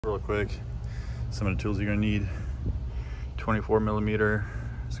Real quick, some of the tools you're gonna need: 24mm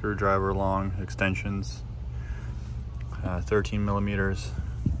screwdriver long extensions, 13mm,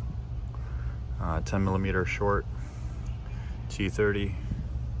 10mm short, T30,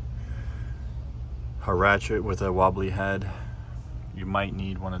 a ratchet with a wobbly head. You might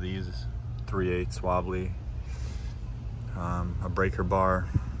need one of these 3/8 wobbly, a breaker bar,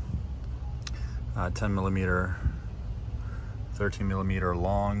 10mm, 13mm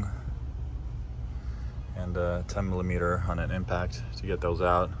long, and 10mm on an impact to get those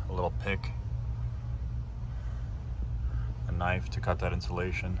out, a little pick, a knife to cut that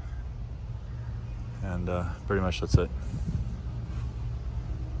insulation, and pretty much that's it.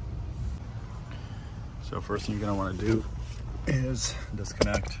 So first thing you're going to want to do is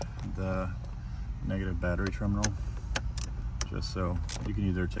disconnect the negative battery terminal, just so you can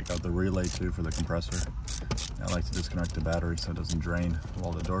either take out the relay too for the compressor. I like to disconnect the battery so it doesn't drain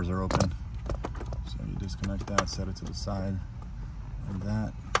while the doors are open. So you disconnect that, set it to the side, and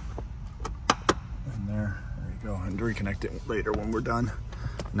that, and there you go, and reconnect it later when we're done.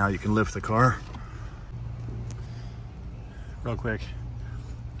 Now you can lift the car. Real quick,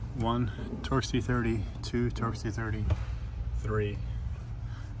 1, Torx T30, 2, Torx T30, 3,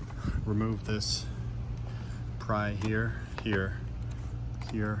 remove this pry here, here,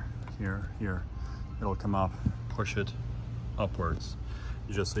 here, here, here. It'll come up, push it upwards,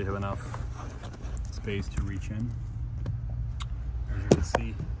 just so you have enough space to reach in. As you can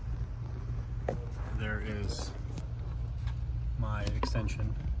see, there is my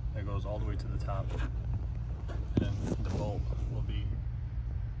extension that goes all the way to the top, and then the bolt will be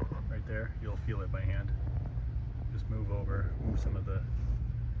right there. You'll feel it by hand. Just move some of the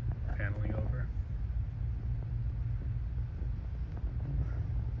paneling over.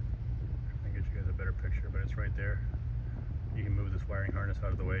 Get you guys a better picture, but it's right there. You can move this wiring harness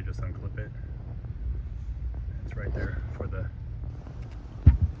out of the way, just unclip it. It's right there for the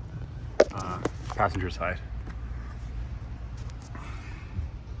passenger side.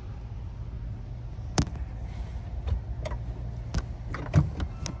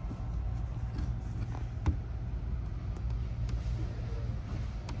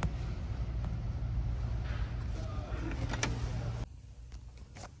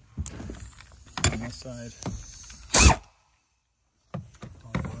 On this side,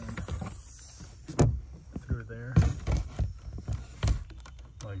 through there,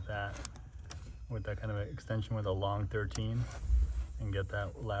 like that, with that kind of extension with a long 13, and get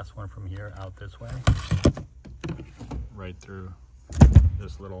that last one from here out this way, right through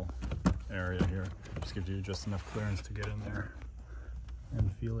this little area here. Just gives you just enough clearance to get in there and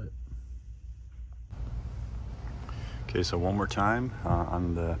feel it. Okay, so one more time,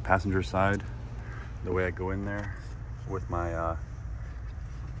 on the passenger side, the way I go in there with my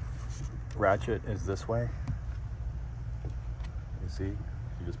ratchet is this way. You see,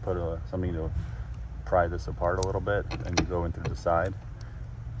 you just put something to pry this apart a little bit, and you go in through the side,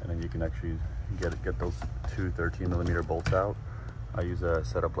 and then you can actually get those two 13mm bolts out. I use a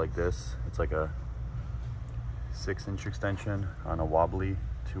setup like this. It's like a 6-inch extension on a wobbly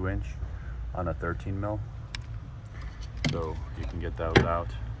 2-inch on a 13mm. So you can get those out,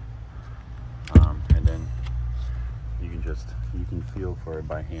 and then you can feel for it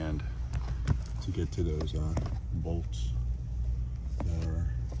by hand to get to those bolts that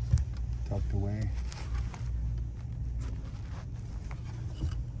are tucked away.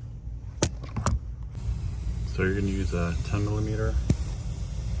 So you're going to use a 10mm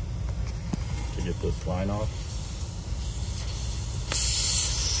to get this line off.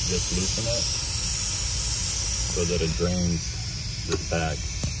 Just loosen it so that it drains this back,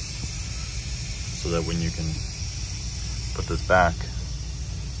 so that when you can put this back,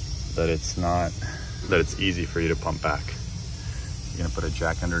 that it's easy for you to pump back. You're gonna put a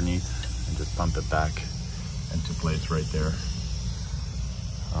jack underneath and just pump it back into place right there.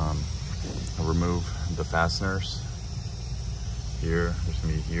 I'll remove the fasteners here. There's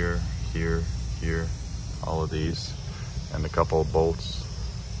gonna be here, here, here, all of these, and a couple of bolts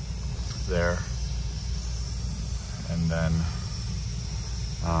there. And then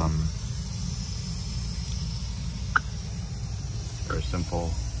very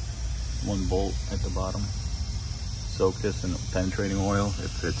simple, one bolt at the bottom. Soak this in penetrating oil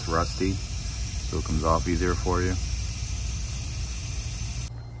if it's rusty, so it comes off easier for you.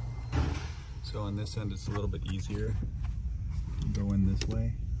 So on this end it's a little bit easier. You go in this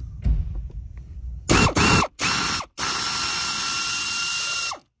way.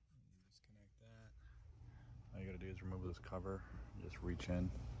 Remove this cover, just reach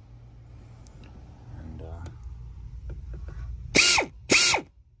in, and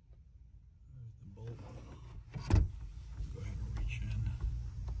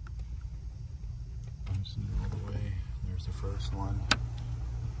one.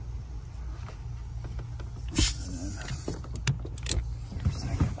 And then your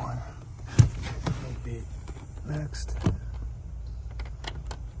second one will be next.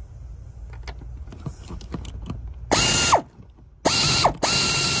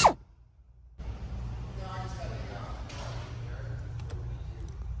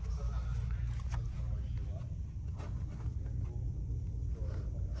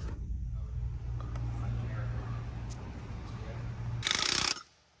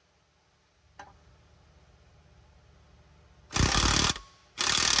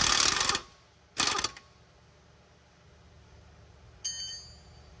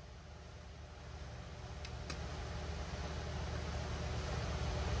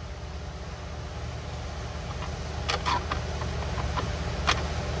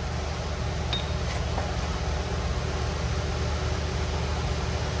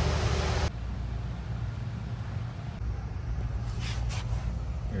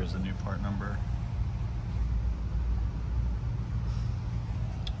 Here's the new part number.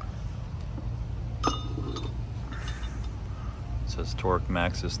 It says torque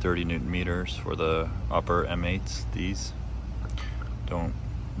max is 30 Newton meters for the upper M8s. These don't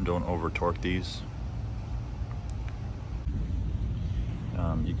over torque these.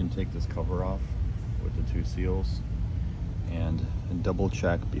 You can take this cover off with the two seals and double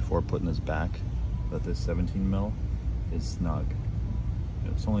check before putting this back that this 17 mil is snug.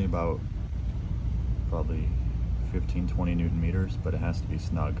 It's only about probably 15-20 Newton meters, but it has to be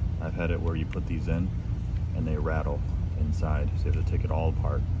snug. I've had it where you put these in and they rattle inside, so you have to take it all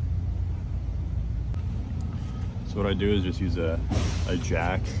apart. So what I do is just use a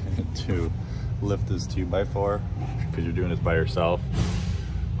jack to lift this 2x4, because you're doing this by yourself,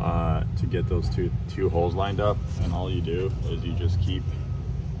 to get those two holes lined up. And all you do is you just keep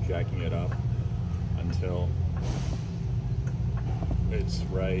jacking it up until it's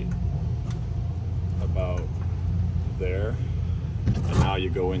right about there. And now you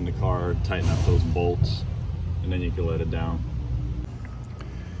go in the car, tighten up those bolts, and then you can let it down.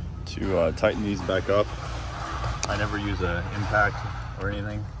 To tighten these back up, I never use an impact or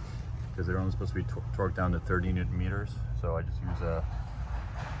anything, because they're only supposed to be torqued down to 30 Newton meters. So I just use a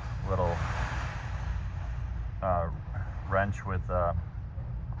little wrench with a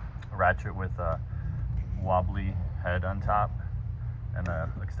ratchet with a wobbly head on top and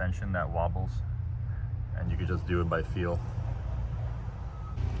an extension that wobbles, and you can just do it by feel.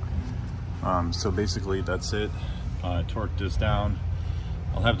 So basically that's it. Torque this down.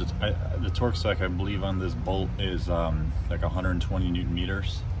 I'll have the torque spec, I believe, on this bolt is like 120 Newton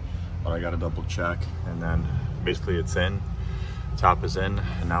meters, but I got to double check. And then basically it's in, top is in,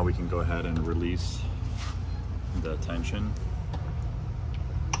 and now we can go ahead and release the tension.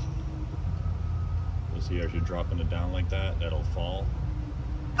 You'll see as you're dropping it down like that, that'll fall.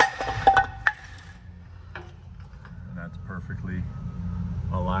 And that's perfectly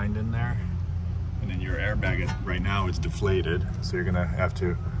aligned in there. And then your airbag, right now it's deflated, so you're gonna have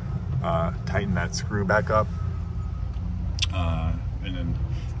to tighten that screw back up. And then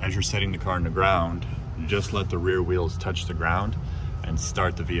as you're setting the car in the ground, just let the rear wheels touch the ground and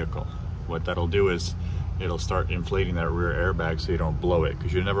start the vehicle. What that'll do is it'll start inflating that rear airbag so you don't blow it,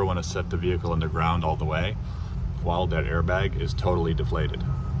 because you never want to set the vehicle in the ground all the way while that airbag is totally deflated.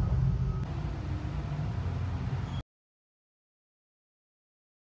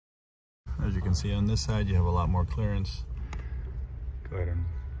 As you can see on this side, you have a lot more clearance. Go ahead and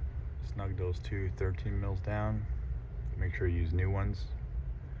snug those two 13 mils down. Make sure you use new ones,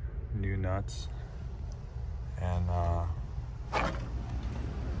 new nuts, and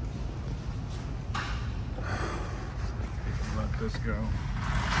let this go.